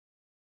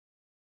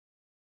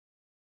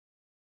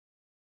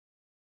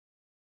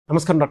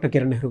నమస్కారం డాక్టర్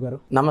కిరణ్ నెహ్రూ గారు.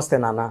 నమస్తే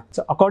నాన్న.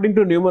 సో అకార్డింగ్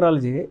టు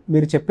న్యూమరాలజీ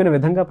మీరు చెప్పిన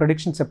విధంగా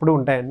ప్రెడిక్షన్స్ ఎప్పుడూ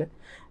ఉంటాయండి.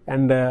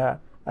 అండ్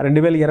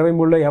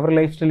 2023లో ఎవరి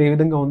లైఫ్ స్టైల్ ఏ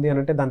విధంగా ఉంది అని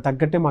అంటే దాని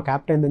తగ్గట్టే మాకు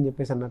యాప్ట్ అయిందని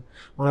చెప్పేసి అన్నారు.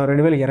 మనం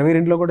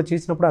 2022లో కూడా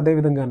చేసినప్పుడు అదే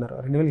విధంగా అన్నారు,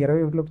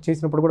 2021లో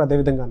చేసినప్పుడు కూడా అదే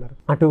విధంగా అన్నారు.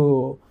 అటు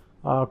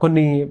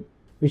కొన్ని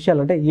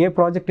విషయాలు అంటే ఏ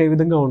ప్రాజెక్ట్ ఏ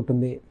విధంగా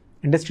ఉంటుంది,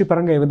 ఇండస్ట్రీ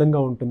పరంగా ఏ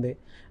విధంగా ఉంటుంది,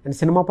 అండ్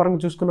సినిమా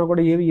పరంగా చూసుకున్నా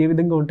కూడా ఏవి ఏ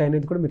విధంగా ఉంటాయి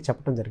అనేది కూడా మీరు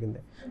చెప్పడం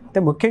జరిగింది.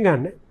 అయితే ముఖ్యంగా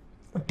అండి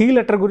టీ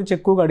లెటర్ గురించి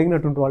ఎక్కువగా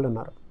అడిగినటువంటి వాళ్ళు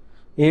ఉన్నారు,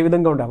 ఏ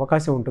విధంగా ఉండే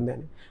అవకాశం ఉంటుంది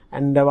అని.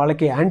 అండ్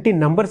వాళ్ళకి యాంటీ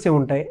నంబర్స్ ఏ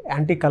ఉంటాయి,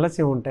 యాంటీ కలర్స్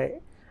ఏ ఉంటాయి,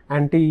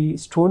 యాంటీ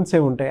స్టోన్స్ ఏ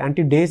ఉంటాయి,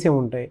 యాంటీ డేస్ ఏ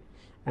ఉంటాయి,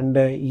 అండ్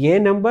ఏ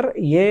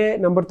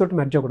నెంబర్ తోటి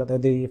మెర్జ్ అవ్వకూడదు,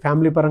 అది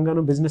ఫ్యామిలీ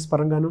పరంగాను బిజినెస్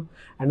పరంగాను.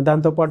 అండ్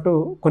దాంతోపాటు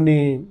కొన్ని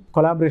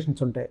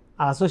కొలాబరేషన్స్ ఉంటాయి,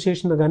 ఆ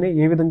అసోసియేషన్ కానీ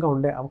ఏ విధంగా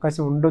ఉండే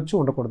అవకాశం ఉండొచ్చు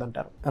ఉండకూడదు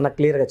అంటారు. అన్న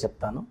క్లియర్గా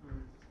చెప్తాను.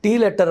 టీ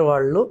లెటర్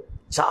వాళ్ళు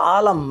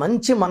చాలా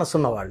మంచి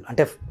మనసున్న వాళ్ళు.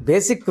 అంటే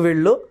బేసిక్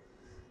వీళ్ళు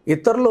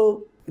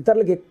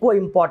ఇతరులకి ఎక్కువ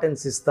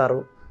ఇంపార్టెన్స్ ఇస్తారు,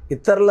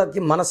 ఇతరులకి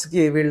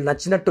మనసుకి వీళ్ళు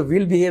నచ్చినట్టు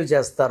వీళ్ళు బిహేవ్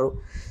చేస్తారు.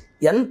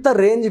 ఎంత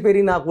రేంజ్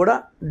పెరిగినా కూడా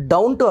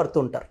డౌన్ టు అర్త్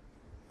ఉంటారు.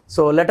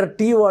 సో లెటర్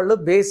టీ వాళ్ళు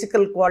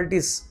బేసికల్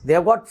qualities they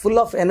got full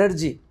of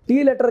energy. Tea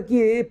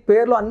లెటర్కి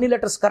పేర్లో అన్ని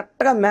లెటర్స్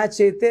కరెక్ట్గా మ్యాచ్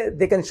అయితే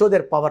they can show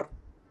there power.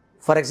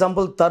 For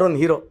example Tarun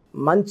hero,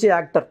 మంచి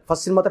యాక్టర్,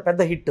 ఫస్ట్ సినిమాతో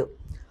పెద్ద హిట్.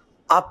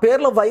 ఆ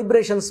పేర్లో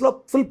వైబ్రేషన్స్లో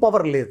ఫుల్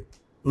పవర్ లేదు.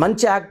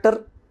 మంచి యాక్టర్,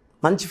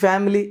 మంచి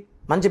ఫ్యామిలీ,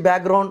 మంచి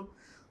బ్యాక్గ్రౌండ్,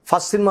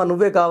 ఫస్ట్ సినిమా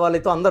నువ్వే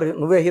కావాలితో అందరు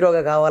నువ్వే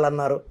హీరోగా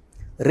కావాలన్నారు,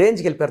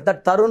 రేంజ్కి వెళ్ళిపోయారు. దట్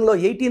తరుణ్లో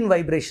 18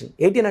 వైబ్రేషన్,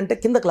 18 అంటే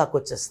కింద క్లాక్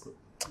వచ్చేస్తుంది,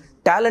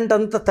 టాలెంట్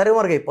అంతా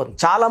తరిమరుగైపోతుంది.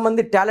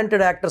 చాలామంది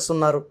టాలెంటెడ్ యాక్టర్స్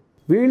ఉన్నారు,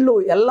 వీళ్ళు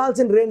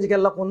వెళ్ళాల్సిన రేంజ్కి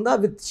వెళ్ళకుండా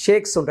విత్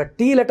షేక్స్ ఉంటారు.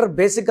 టీ లెటర్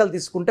బేసిక్గా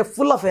తీసుకుంటే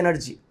full of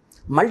energy,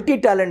 multi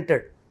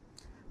talented.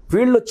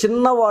 వీళ్ళు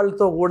చిన్న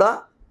వాళ్ళతో కూడా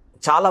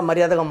చాలా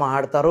మర్యాదగా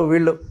మాట్లాడతారు.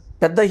 వీళ్ళు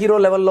పెద్ద హీరో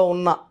లెవెల్లో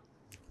ఉన్న,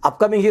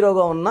 అప్కమింగ్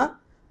హీరోగా ఉన్న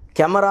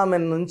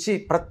కెమెరామెన్ నుంచి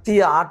ప్రతి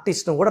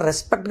ఆర్టిస్ట్ను కూడా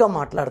రెస్పెక్ట్గా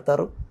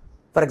మాట్లాడతారు.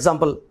 ఫర్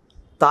ఎగ్జాంపుల్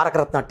తారక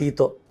రత్న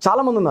టీతో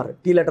చాలామంది ఉన్నారు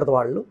టీ లెటర్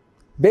వాళ్ళు.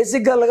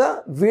 బేసిక్గా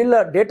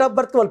వీళ్ళ డేట్ ఆఫ్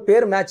బర్త్ వాళ్ళ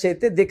పేరు మ్యాచ్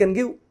అయితే they can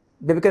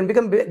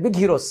become big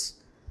heroes.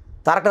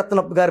 తారక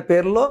రత్న గారి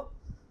పేరులో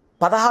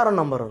 16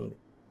 నంబర్ ఉంది,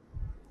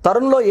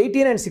 తరుణ్లో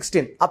 18 and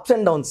 16 అప్స్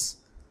అండ్ డౌన్స్.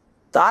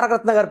 తారక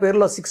రత్న గారి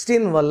పేరులో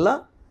 16 వల్ల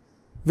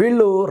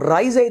వీళ్ళు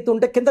రైజ్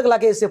అవుతుంటే కిందకి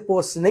లాగేసే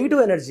ఫోర్స్,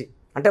 నెగిటివ్ ఎనర్జీ.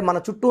 అంటే మన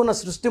చుట్టూ ఉన్న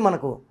సృష్టి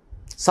మనకు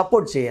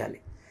సపోర్ట్ చేయాలి.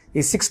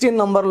 ఈ 16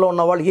 నంబర్లో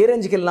ఉన్న వాళ్ళు ఏ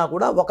రేంజ్కి వెళ్ళినా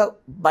కూడా ఒక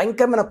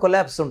భయంకరమైన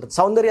కొలాప్స్ ఉంటుంది.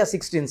 సౌందర్య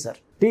 16 సార్,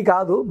 టీ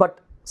కాదు but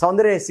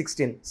Soundarya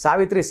 16,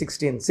 Savitri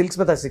 16, silk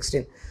Smitha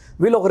 16.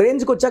 వీళ్ళు ఒక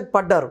రేంజ్కి వచ్చాక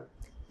పడ్డారు.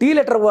 టీ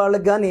లెటర్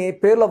వాళ్ళకి కానీ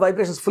పేరులో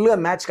వైబ్రేషన్స్ ఫుల్గా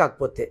మ్యాచ్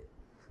కాకపోతే,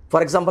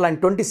 ఫర్ ఎగ్జాంపుల్ ఆయన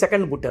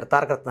 22nd పుట్టారు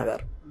తారకరత్న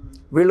గారు.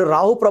 వీళ్ళు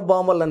రాహు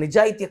ప్రభావం వల్ల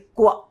నిజాయితీ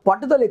ఎక్కువ,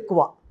 పట్టుదల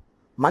ఎక్కువ,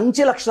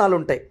 మంచి లక్షణాలు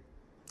ఉంటాయి.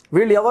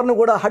 వీళ్ళు ఎవరిని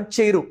కూడా హట్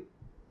చేయరు,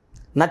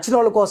 నచ్చిన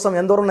వాళ్ళ కోసం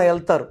ఎందరన్నా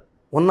వెళ్తారు,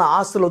 ఉన్న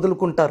ఆస్తులు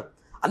వదులుకుంటారు,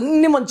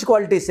 అన్ని మంచి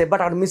క్వాలిటీసే.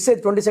 బట్ అక్కడ మిస్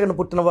అయితే 22nd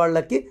పుట్టిన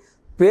వాళ్ళకి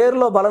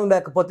పేరులో బలం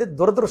లేకపోతే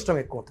దురదృష్టం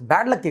ఎక్కువ ఉంటుంది,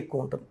 బ్యాడ్ లక్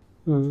ఎక్కువ ఉంటుంది.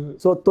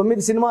 సో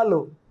 9 సినిమాలు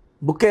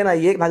బుక్ అయిన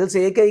నాకు తెలిసి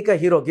ఏకైక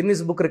హీరో,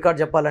 గిన్నిస్ బుక్ రికార్డ్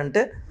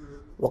చెప్పాలంటే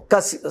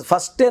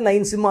ఫస్టే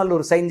 9 సినిమాలు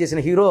సైన్ చేసిన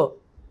హీరో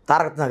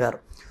తారకరత్న గారు.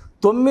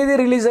 9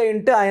 రిలీజ్ అయి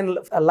ఉంటే ఆయన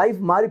లైఫ్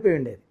మారిపోయి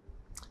ఉండేది.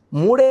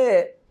 3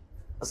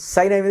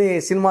 సైన్ అయిన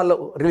సినిమాల్లో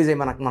రిలీజ్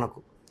అయ్యి మనకు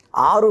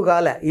 6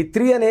 కాలే. ఈ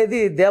 3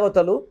 అనేది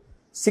దేవతలు,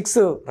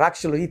 6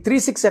 రాక్షసులు. ఈ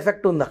 3-6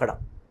 ఎఫెక్ట్ ఉంది అక్కడ.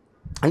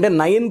 అంటే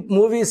 9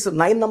 మూవీస్,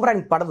 9 నంబర్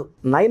ఆయనకి పడదు.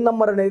 9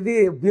 నంబర్ అనేది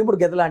భీముడు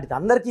గెద లాంటిది,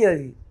 అందరికీ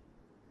అది.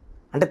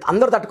 అంటే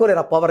అందరూ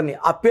తట్టుకోలేరు ఆ పవర్ని.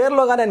 ఆ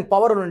పేరులో కానీ ఆయన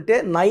పవర్ ఉంటే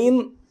 9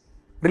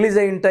 రిలీజ్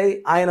అయి ఉంటాయి.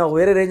 ఆయన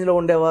వేరే రేంజ్లో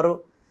ఉండేవారు,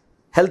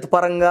 హెల్త్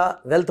పరంగా,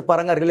 వెల్త్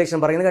పరంగా,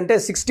 రిలేషన్ పరంగా. ఎందుకంటే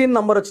 16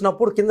 నంబర్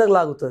వచ్చినప్పుడు కిందకి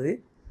లాగుతుంది,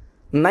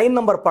 9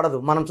 నంబర్ పడదు.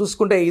 మనం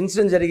చూసుకుంటే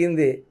ఇన్సిడెంట్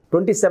జరిగింది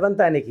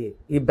 27th ఆయనకి,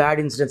 ఈ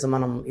బ్యాడ్ ఇన్సిడెంట్స్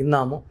మనం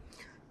విన్నాము.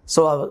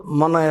 సో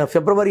మన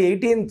February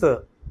 18th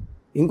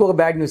ఇంకొక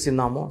బ్యాడ్ న్యూస్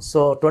విన్నాము. సో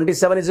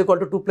 27 =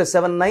 2 +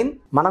 7 9.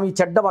 మనం ఈ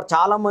చెడ్డ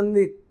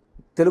చాలామంది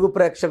తెలుగు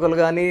ప్రేక్షకులు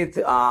కానీ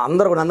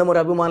అందరూ కూడా, నందమూరి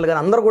అభిమానులు కానీ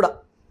అందరూ కూడా,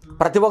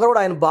 ప్రతి ఒక్కరు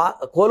కూడా ఆయన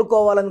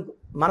కోలుకోవాలని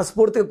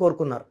మనస్ఫూర్తిగా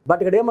కోరుకున్నారు.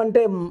 బట్ ఇక్కడ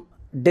ఏమంటే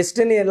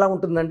డెస్టినీ ఎలా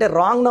ఉంటుందంటే,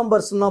 రాంగ్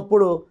నంబర్స్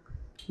ఉన్నప్పుడు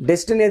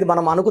డెస్టినీ అది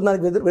మనం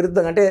అనుకున్నదానికి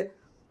విరుద్ధంగా, అంటే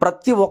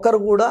ప్రతి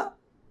ఒక్కరు కూడా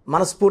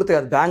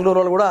మనస్ఫూర్తిగా, బెంగళూరు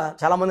వాళ్ళు కూడా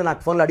చాలామంది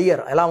నాకు ఫోన్లో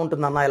అడిగారు ఎలా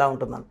ఉంటుందన్న, ఎలా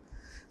ఉంటుందని.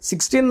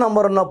 16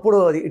 నంబర్ ఉన్నప్పుడు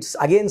ఇట్స్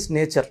అగెయిన్స్ట్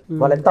నేచర్.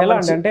 వాళ్ళు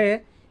అంటే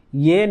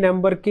ఏ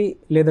నెంబర్కి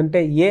లేదంటే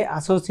ఏ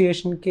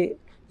అసోసియేషన్కి,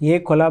 ఏ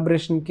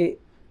కొలాబరేషన్కి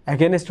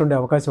అగెయినెస్ట్ ఉండే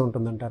అవకాశం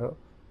ఉంటుందంటారు?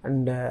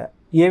 అండ్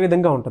ఏ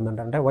విధంగా ఉంటుందంట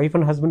అంటే వైఫ్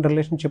అండ్ హస్బెండ్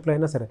రిలేషన్షిప్లో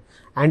అయినా సరే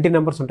యాంటీ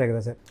నెంబర్స్ ఉంటాయి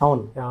కదా సార్.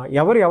 అవును,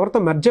 ఎవరితో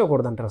మెర్జ్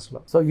అవ్వకూడదు అంటారు అసలు.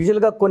 సో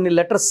యూజువల్గా కొన్ని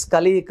లెటర్స్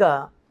కలయిక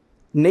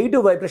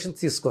నెగిటివ్ వైబ్రేషన్స్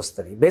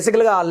తీసుకొస్తుంది.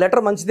 బేసికల్గా ఆ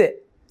లెటర్ మంచిదే.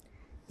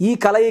 ఈ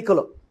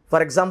కలయికలో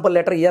for example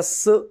letter S,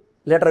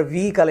 letter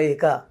V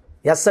కలయిక,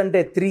 ఎస్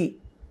అంటే 3,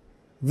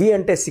 వి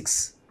అంటే 6.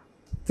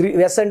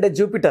 ఎస్ అంటే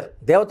జూపిటర్,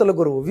 దేవతల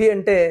గురువు, వి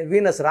అంటే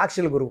వీనస్,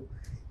 రాక్షసుల గురువు.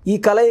 ఈ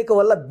కలయిక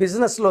వల్ల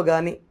బిజినెస్లో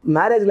కానీ,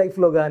 మ్యారేజ్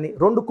లైఫ్లో కానీ,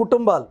 2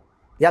 కుటుంబాలు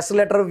ఎస్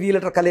లెటర్ వి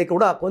లెటర్ కలయిక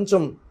కూడా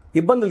కొంచెం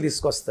ఇబ్బందులు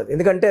తీసుకొస్తుంది.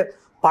 ఎందుకంటే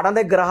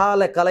పడని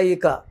గ్రహాల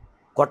కలయిక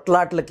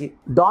కొట్లాట్లకి,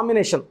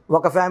 డామినేషన్,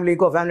 ఒక ఫ్యామిలీ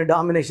ఇంకో ఫ్యామిలీ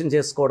డామినేషన్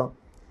చేసుకోవడం,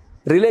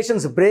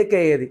 రిలేషన్స్ బ్రేక్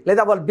అయ్యేది,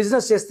 లేదా వాళ్ళు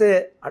బిజినెస్ చేస్తే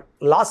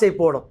లాస్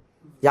అయిపోవడం,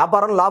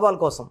 వ్యాపారం లాభాల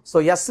కోసం. సో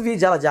ఎస్వి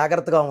చాలా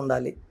జాగ్రత్తగా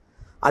ఉండాలి.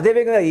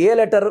 అదేవిధంగా ఏ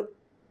లెటర్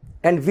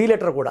అండ్ వి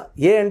లెటర్ కూడా.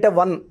 ఏ అంటే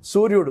 1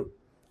 సూర్యుడు,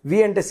 వి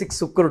అంటే 6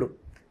 శుక్రుడు.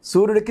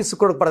 సూర్యుడికి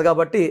శుక్రుడికి పడదు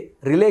కాబట్టి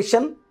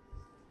రిలేషన్,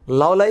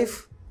 లవ్ లైఫ్,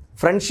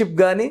 ఫ్రెండ్షిప్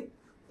కానీ,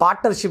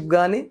 పార్ట్నర్షిప్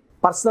కానీ,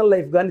 పర్సనల్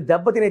లైఫ్ కానీ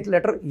దెబ్బతినే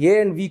లెటర్ ఏ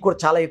అండ్ వి కూడా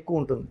చాలా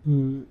ఎక్కువ ఉంటుంది.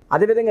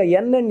 అదేవిధంగా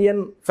ఎన్ and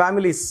N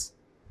families,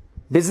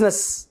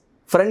 business,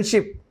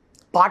 friendship,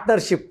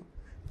 partnership.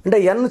 అంటే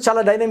ఎన్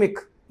చాలా డైనమిక్,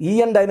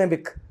 ఈఎన్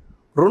డైనమిక్.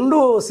 2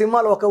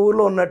 సింహాలు ఒక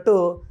ఊర్లో ఉన్నట్టు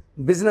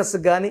బిజినెస్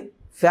కానీ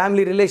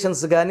ఫ్యామిలీ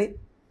రిలేషన్స్ కానీ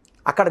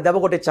అక్కడ దెబ్బ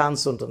కొట్టే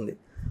ఛాన్స్ ఉంటుంది.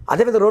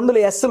 అదేవిధంగా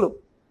 2 ఎస్లు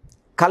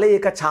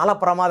కలయిక చాలా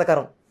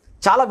ప్రమాదకరం.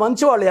 చాలా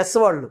మంచివాళ్ళు ఎస్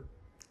వాళ్ళు,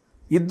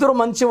 ఇద్దరు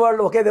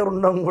మంచివాళ్ళు ఒకే దగ్గర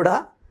ఉండడం కూడా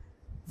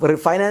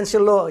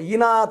ఫైనాన్షియల్లో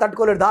ఈయన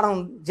తట్టుకోలేడు, దానం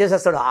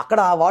చేసేస్తాడు, అక్కడ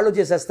వాళ్ళు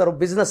చేసేస్తారు,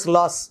 బిజినెస్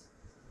లాస్.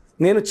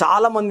 నేను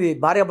చాలామంది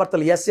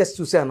భార్యాభర్తలు ఎస్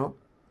చూశాను.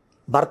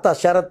 భర్త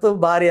శరత్,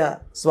 భార్య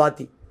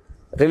స్వాతి,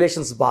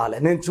 రిలేషన్స్ బాగాలే.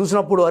 నేను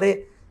చూసినప్పుడు అరే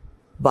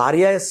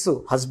భార్య ఎస్,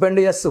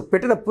 హస్బెండ్ ఎస్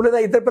పెట్టిన పిల్లల,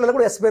 ఇద్దరు పిల్లలు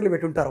కూడా ఎస్ పేర్లు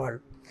పెట్టుంటారు వాళ్ళు.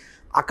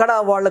 అక్కడ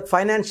వాళ్ళకి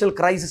ఫైనాన్షియల్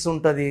క్రైసిస్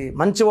ఉంటుంది,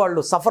 మంచి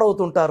వాళ్ళు సఫర్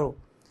అవుతుంటారు.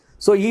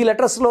 సో ఈ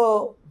లెటర్స్లో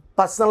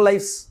పర్సనల్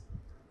లైఫ్స్,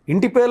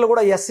 ఇంటి పేర్లు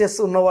కూడా ఎస్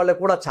ఉన్న వాళ్ళకి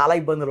కూడా చాలా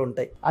ఇబ్బందులు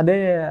ఉంటాయి. అదే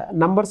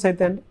నంబర్స్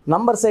అయితే అండి,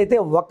 నంబర్స్ అయితే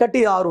 1,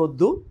 6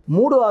 వద్దు,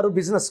 3, 6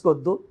 బిజినెస్కి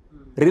వద్దు,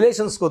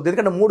 రిలేషన్స్కి వద్దు.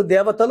 ఎందుకంటే 3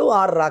 దేవతలు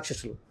 6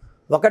 రాక్షసులు,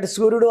 1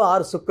 సూర్యుడు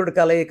 6 శుక్రుడు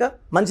కలయిక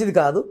మంచిది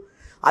కాదు.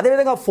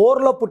 అదేవిధంగా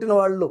 4లో పుట్టిన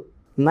వాళ్ళు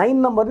 9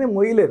 నెంబర్ని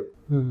మొయ్యలేరు.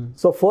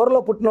 సో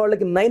 4లో పుట్టిన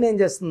వాళ్ళకి 9 ఏం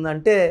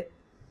చేస్తుందంటే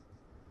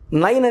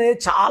 9 అనేది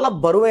చాలా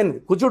బరువైనది.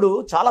 కుజుడు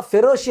చాలా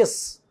ఫెరోషియస్,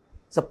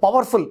 సో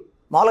పవర్ఫుల్.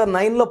 మామూలుగా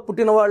 9లో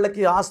పుట్టిన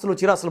వాళ్ళకి ఆస్తులు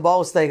చిరాస్తులు బాగా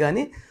వస్తాయి,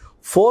 కానీ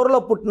 4లో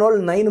పుట్టిన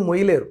వాళ్ళు 9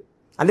 మొయ్యలేరు.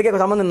 అందుకే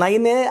కొంతమంది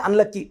 9ఏ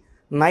అన్లక్కీ,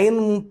 9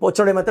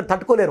 వచ్చినప్పుడు ఏమైతే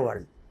తట్టుకోలేరు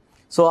వాళ్ళు.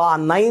 సో ఆ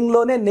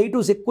 9లోనే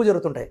నెగిటివ్స్ ఎక్కువ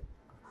జరుగుతుంటాయి.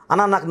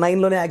 అన్న నాకు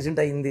 9లోనే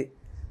యాక్సిడెంట్ అయ్యింది,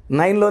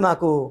 9లో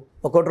నాకు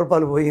 1 కోటి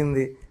రూపాయలు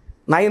పోయింది,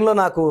 9లో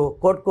నాకు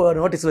కోర్టు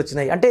నోటీసులు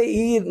వచ్చినాయి. అంటే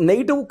ఈ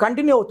నెగిటివ్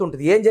కంటిన్యూ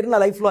అవుతుంటుంది. ఏం జరిగిన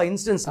లైఫ్లో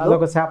ఇన్సిడెంట్స్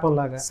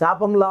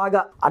శాపం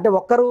లాగా. అంటే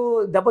ఒక్కరు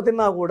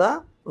దెబ్బతిన్నా కూడా,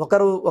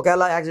 ఒకరు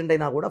ఒకవేళ యాక్సిడెంట్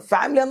అయినా కూడా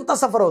ఫ్యామిలీ అంతా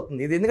సఫర్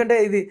అవుతుంది. ఇది ఎందుకంటే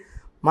ఇది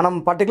మనం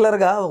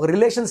పర్టికులర్గా ఒక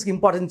రిలేషన్స్కి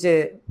ఇంపార్టెన్స్ ఇచ్చే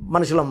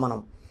మనుషులం మనం.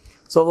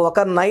 సో ఒక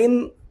 9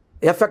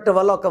 ఎఫెక్ట్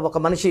వల్ల ఒక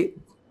మనిషి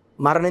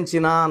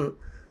మరణించినా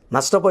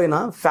నష్టపోయినా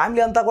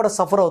ఫ్యామిలీ అంతా కూడా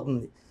సఫర్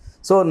అవుతుంది.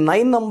 సో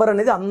 9 నెంబర్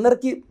అనేది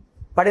అందరికీ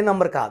పడే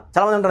నెంబర్ కాదు.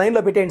 చాలామంది అంటే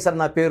 9లో పెట్టేయండి సార్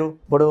నా పేరు.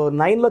 ఇప్పుడు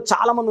 9లో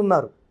చాలామంది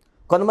ఉన్నారు.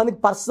 కొంతమందికి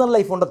పర్సనల్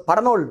లైఫ్ ఉండదు,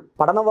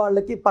 పడన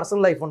వాళ్ళకి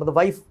పర్సనల్ లైఫ్ ఉండదు.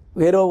 వైఫ్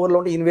వేరే ఊర్లో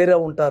ఉంటే ఈయన వేరే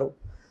ఉంటారు.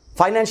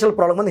 ఫైనాన్షియల్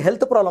ప్రాబ్లం, మంది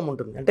హెల్త్ ప్రాబ్లం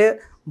ఉంటుంది. అంటే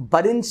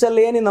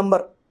భరించలేని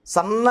నంబర్.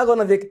 సన్నగా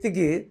ఉన్న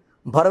వ్యక్తికి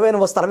బరువైన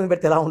వస్తువుల మీద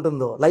పెడితే ఎలా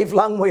ఉంటుందో, లైఫ్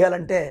లాంగ్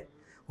మోయాలంటే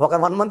ఒక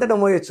 1 మంత్ అంటే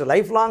మోయొచ్చు.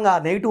 లైఫ్ లాంగ్ ఆ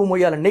negative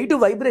మోయాలంటే, negative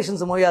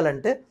vibrations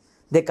మోయాలంటే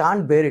they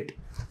can't bear it.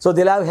 So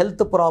they have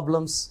health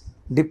problems,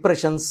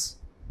 depressions,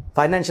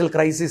 financial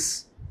crisis.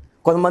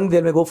 కొంతమంది they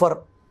may go for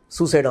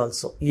suicide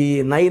also. ఈ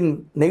 9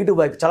 నెగిటివ్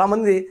వైపు.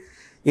 చాలామంది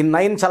ఈ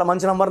 9 చాలా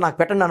మంచి నెంబర్ నాకు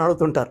పెట్టండి అని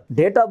అడుగుతుంటారు.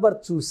 డేట్ ఆఫ్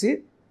బర్త్ చూసి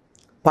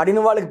పడిన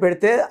వాళ్ళకి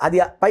పెడితే అది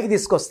పైకి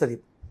తీసుకొస్తుంది.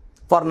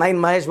 ఫర్ 9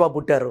 మహేష్ బాబు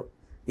పుట్టారు.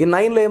 ఈ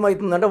 9లో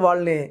ఏమవుతుందంటే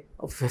వాళ్ళని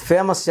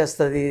ఫేమస్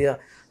చేస్తుంది,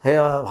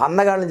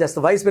 అందగాళ్ళని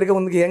చేస్తుంది. వయసు పెరిగే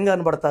ముందుకి ఏం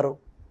కనబడతారు.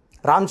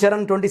 రామ్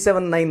చరణ్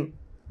 27/9.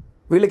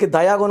 వీళ్ళకి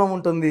దయాగుణం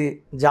ఉంటుంది,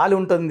 జాలి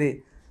ఉంటుంది.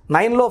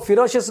 9లో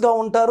ఫిరోషియస్గా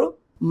ఉంటారు,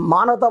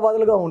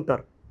 మానవతావాదులుగా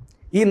ఉంటారు.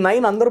 ఈ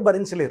 9 అందరూ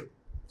భరించలేరు.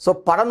 సో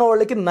పడన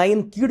వాళ్ళకి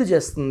 9 కీడు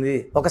చేస్తుంది,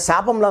 ఒక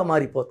శాపంలా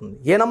మారిపోతుంది.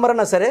 ఏ నెంబర్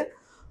అయినా సరే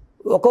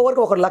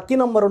ఒక్కొక్కరికి ఒక లక్కీ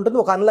నెంబర్ ఉంటుంది,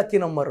 ఒక అన్లక్కీ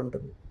నెంబర్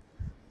ఉంటుంది.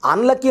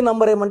 అన్లక్కీ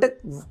నెంబర్ ఏమంటే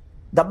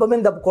దెబ్బ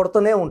మీద దెబ్బ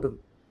కొడుతూనే ఉంటుంది.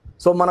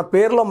 సో మన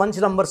పేరులో మంచి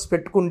నెంబర్స్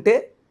పెట్టుకుంటే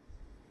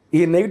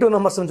ఈ నెగిటివ్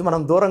నెంబర్స్ నుంచి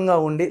మనం దూరంగా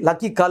ఉండి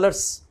లక్కీ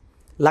కలర్స్,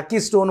 లక్కీ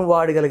స్టోన్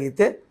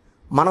వాడగలిగితే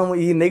మనం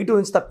ఈ నెగిటివ్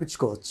నుంచి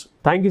తప్పించుకోవచ్చు.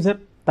 Thank you sir,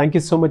 thank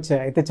you so much.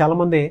 అయితే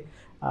చాలామంది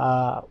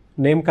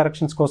నేమ్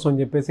కరెక్షన్స్ కోసం అని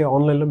చెప్పేసి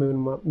ఆన్లైన్లో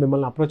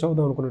మిమ్మల్ని అప్రోచ్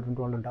అవుదాం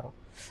అనుకున్నటువంటి వాళ్ళు ఉంటారు.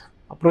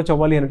 అప్రోచ్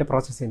అవ్వాలి అంటే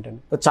ప్రాసెస్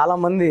ఏంటండి?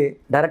 చాలామంది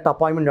డైరెక్ట్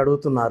అపాయింట్మెంట్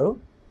అడుగుతున్నారు.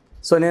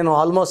 సో నేను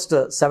ఆల్మోస్ట్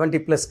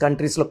 70+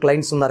 కంట్రీస్లో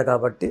క్లయింట్స్ ఉన్నారు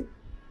కాబట్టి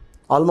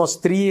ఆల్మోస్ట్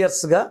 3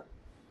 ఇయర్స్గా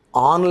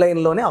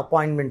ఆన్లైన్లోనే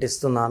అపాయింట్మెంట్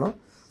ఇస్తున్నాను.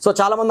 సో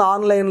చాలామంది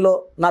ఆన్లైన్లో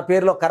నా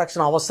పేరులో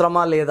కరెక్షన్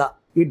అవసరమా లేదా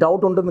ఈ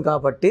డౌట్ ఉంటుంది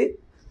కాబట్టి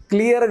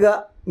క్లియర్గా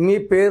మీ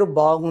పేరు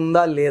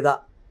బాగుందా లేదా,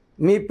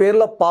 మీ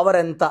పేరులో పవర్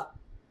ఎంత,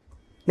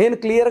 నేను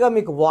క్లియర్గా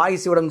మీకు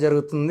వాయిస్ ఇవ్వడం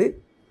జరుగుతుంది.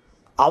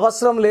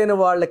 అవసరం లేని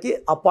వాళ్ళకి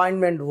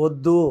అపాయింట్మెంట్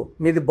వద్దు,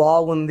 మీది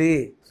బాగుంది.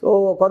 సో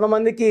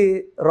కొంతమందికి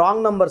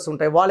రాంగ్ నెంబర్స్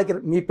ఉంటాయి, వాళ్ళకి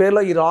మీ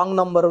పేరులో ఈ రాంగ్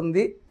నెంబర్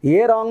ఉంది, ఏ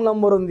రాంగ్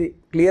నెంబర్ ఉంది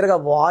క్లియర్గా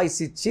వాయిస్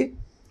ఇచ్చి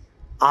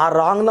ఆ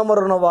రాంగ్ నెంబర్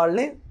ఉన్న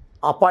వాళ్ళని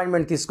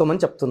అపాయింట్మెంట్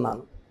తీసుకోమని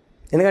చెప్తున్నాను.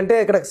 ఎందుకంటే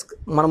ఇక్కడ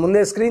మనం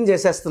ముందే స్క్రీన్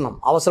చేసేస్తున్నాం,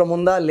 అవసరం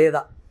ఉందా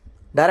లేదా.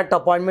 డైరెక్ట్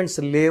అపాయింట్మెంట్స్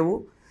లేవు.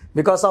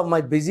 Because of my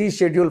busy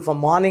schedule from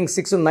morning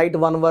 6 night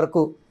 1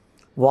 వరకు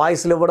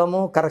వాయిస్లు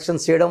ఇవ్వడము,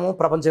 కరెక్షన్స్ చేయడము,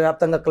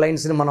 ప్రపంచవ్యాప్తంగా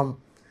క్లయింట్స్ని మనం,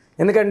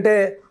 ఎందుకంటే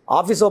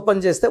ఆఫీస్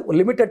ఓపెన్ చేస్తే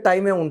లిమిటెడ్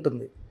టైమే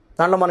ఉంటుంది,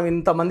 దాంట్లో మనం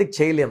ఇంతమందికి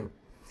చేయలేము.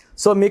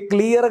 సో మీకు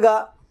క్లియర్గా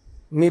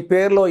మీ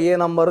పేరులో ఏ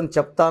నంబర్ అని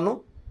చెప్తాను.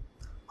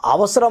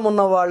 అవసరం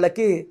ఉన్న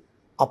వాళ్ళకి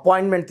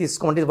అపాయింట్మెంట్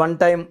తీసుకోండి. One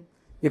time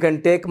you can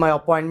take my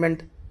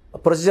appointment.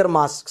 Procedure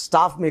మా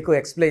స్టాఫ్ మీకు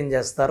ఎక్స్ప్లెయిన్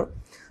చేస్తారు.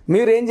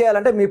 మీరు ఏం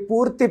చేయాలంటే మీ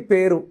పూర్తి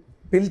పేరు,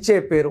 పిలిచే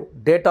పేరు,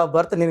 డేట్ ఆఫ్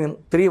బర్త్, నేను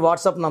 3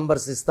 వాట్సాప్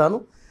నంబర్స్ ఇస్తాను.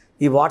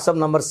 ఈ వాట్సాప్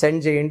నంబర్ సెండ్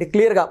చేయండి.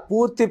 క్లియర్గా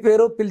పూర్తి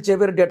పేరు, పిలిచే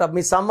పేరు, డేట్ ఆఫ్,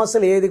 మీ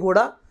సమస్యలు ఏది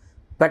కూడా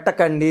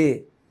పెట్టకండి,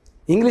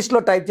 ఇంగ్లీష్లో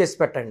టైప్ చేసి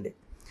పెట్టండి.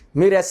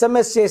 మీరు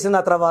SMS చేసిన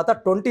తర్వాత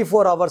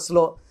 24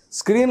 అవర్స్లో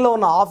స్క్రీన్లో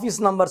ఉన్న ఆఫీస్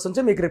నంబర్స్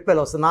నుంచి మీకు రిప్లై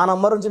వస్తుంది. నా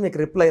నంబర్ నుంచి మీకు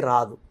రిప్లై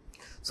రాదు.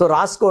 సో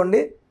రాసుకోండి.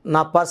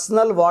 నా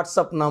personal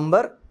WhatsApp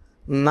number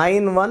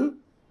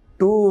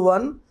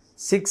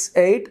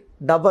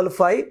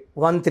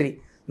 9121685513.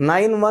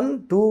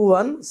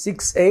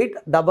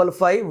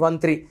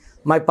 9121685513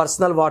 my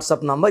personal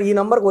WhatsApp number. ఈ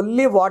నంబర్కి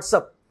ఓన్లీ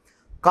వాట్సాప్,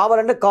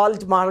 కావాలంటే కాల్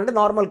మాట్లాడంటే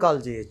నార్మల్ కాల్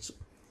చేయొచ్చు.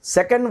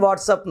 Second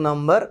WhatsApp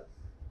number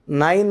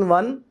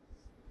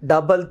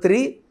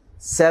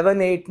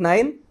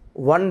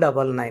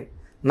 9133789199.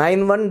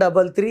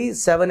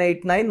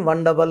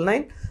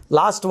 9133789199.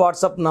 Last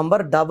WhatsApp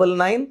number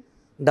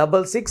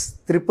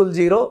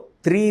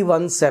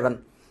 9966000317.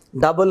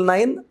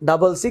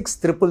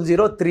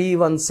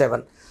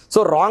 9966000317. So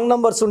wrong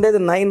numbers ఉండేది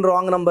 9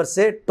 రాంగ్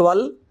నంబర్సే.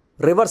 12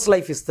 రివర్స్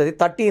లైఫ్ ఇస్తుంది.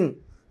 13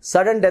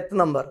 sudden death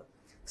number.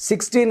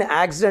 16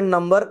 accident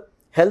number,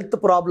 health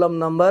problem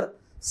number,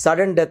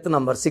 sudden death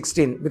number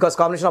 16 because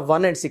combination of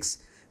 1 and 6.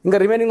 ఇంకా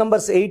remaining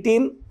numbers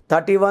 18,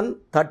 31,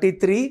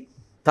 33,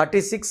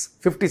 36,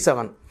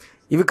 57.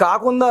 ఇవి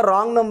కాకుండా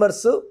wrong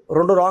numbers,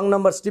 2 wrong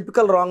numbers,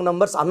 typical wrong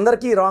numbers,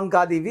 అందరికీ wrong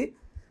కాదు ఇవి.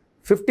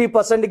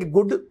 50%కి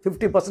good,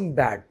 50%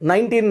 bad.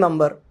 19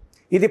 number,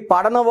 ఇది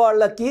పడన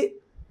వాళ్ళకి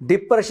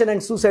depression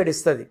and suicide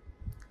ఇస్తుంది,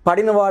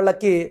 పడిన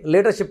వాళ్ళకి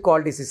లీడర్షిప్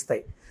క్వాలిటీస్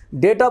ఇస్తాయి.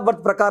 డేట్ ఆఫ్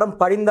బర్త్ ప్రకారం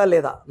పడిందా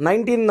లేదా.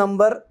 19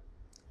 నంబర్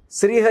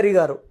శ్రీహరి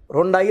గారు,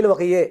 2 ఐలు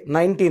 1 ఏ,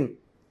 19.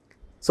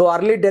 So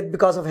early death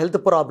because of health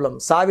problem.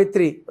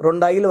 Savitri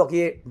 2 Ailu 1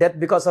 A, death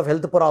because of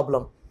health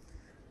problem.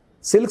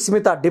 Silk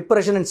Smitha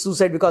depression and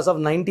suicide because of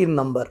 19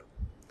 number.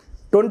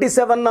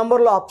 27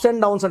 నంబర్లో అప్స్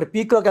అండ్ డౌన్స్ అంటే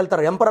పీక్లోకి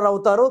వెళ్తారు, ఎంపరర్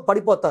అవుతారు,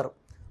 పడిపోతారు.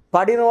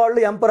 పడిన వాళ్ళు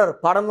ఎంపరర్,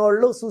 పడని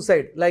వాళ్ళు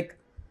suicide. Like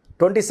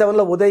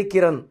 27లో Uday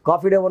Kiran,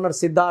 coffee day owner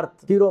Siddharth,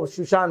 hero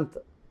Sushant,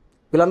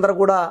 వీళ్ళందరూ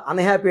కూడా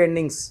అన్హ్యాపీ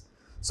ఎండింగ్స్.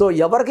 సో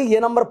ఎవరికి ఏ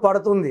నెంబర్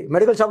పడుతుంది,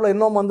 మెడికల్ షాప్లో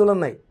ఎన్నో మందులు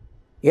ఉన్నాయి,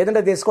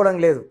 ఏదంటే తీసుకోవడం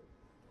లేదు.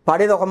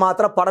 పడేది ఒక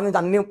మాత్ర, పడని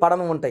అన్నీ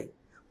పడని ఉంటాయి.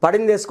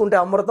 పడింది తీసుకుంటే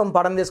అమృతం,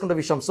 పడని తీసుకుంటే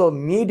విషం. So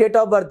me date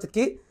of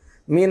బర్త్కి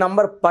me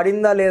number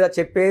పడిందా లేదా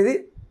చెప్పేది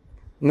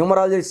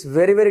numerology is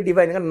very very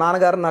divine. కానీ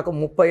నాన్నగారు నాకు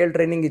 30 ఏళ్ళు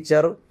ట్రైనింగ్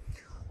ఇచ్చారు.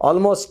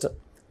 Almost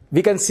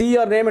we can see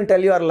your name and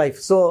tell your life.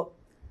 So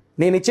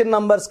నేను ఇచ్చిన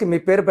నంబర్స్కి మీ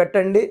పేరు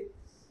పెట్టండి.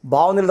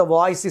 బాగుంది లేదా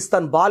వాయిస్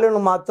ఇస్తాను. బాల్యం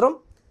మాత్రం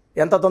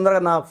ఎంత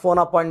తొందరగా నా ఫోన్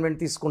అపాయింట్మెంట్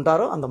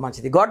తీసుకుంటారో అంత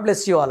మంచిది. గాడ్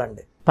బ్లెస్ యూ ఆల్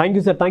అండి. Thank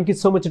you sir, thank you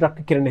so much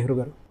doctor Kiran Nehru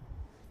గారు.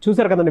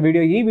 చూసారు కదండి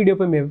వీడియో. ఈ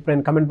వీడియోపై మీ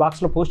అభిప్రాయం కమెంట్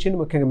బాక్స్లో పోస్ట్ చేయండి.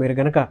 ముఖ్యంగా మీరు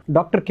కనుక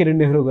డాక్టర్ కిరణ్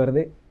నెహ్రూ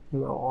గారిది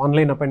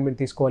ఆన్లైన్ అపాయింట్మెంట్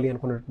తీసుకోవాలి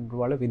అనుకున్నటువంటి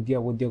వాళ్ళు, విద్య,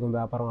 ఉద్యోగం,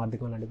 వ్యాపారం,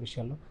 ఆర్థికం లాంటి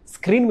విషయాల్లో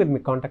స్క్రీన్ మీద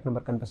మీకు కాంటాక్ట్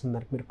నెంబర్ కనిపిస్తుంది.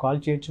 దానికి మీరు కాల్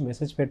చేయొచ్చు,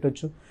 మెసేజ్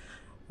పెట్టవచ్చు.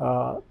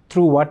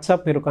 త్రూ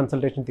వాట్సాప్ మీరు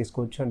కన్సల్టేషన్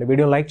తీసుకోవచ్చు. అండ్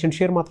వీడియో లైక్ చేయండి,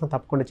 షేర్ మాత్రం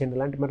తప్పకుండా చేయండి.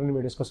 ఇలాంటి మరిన్ని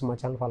వీడియోస్ కోసం మా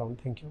ఛానల్ ఫాలో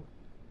అవ్వండి. Thank you.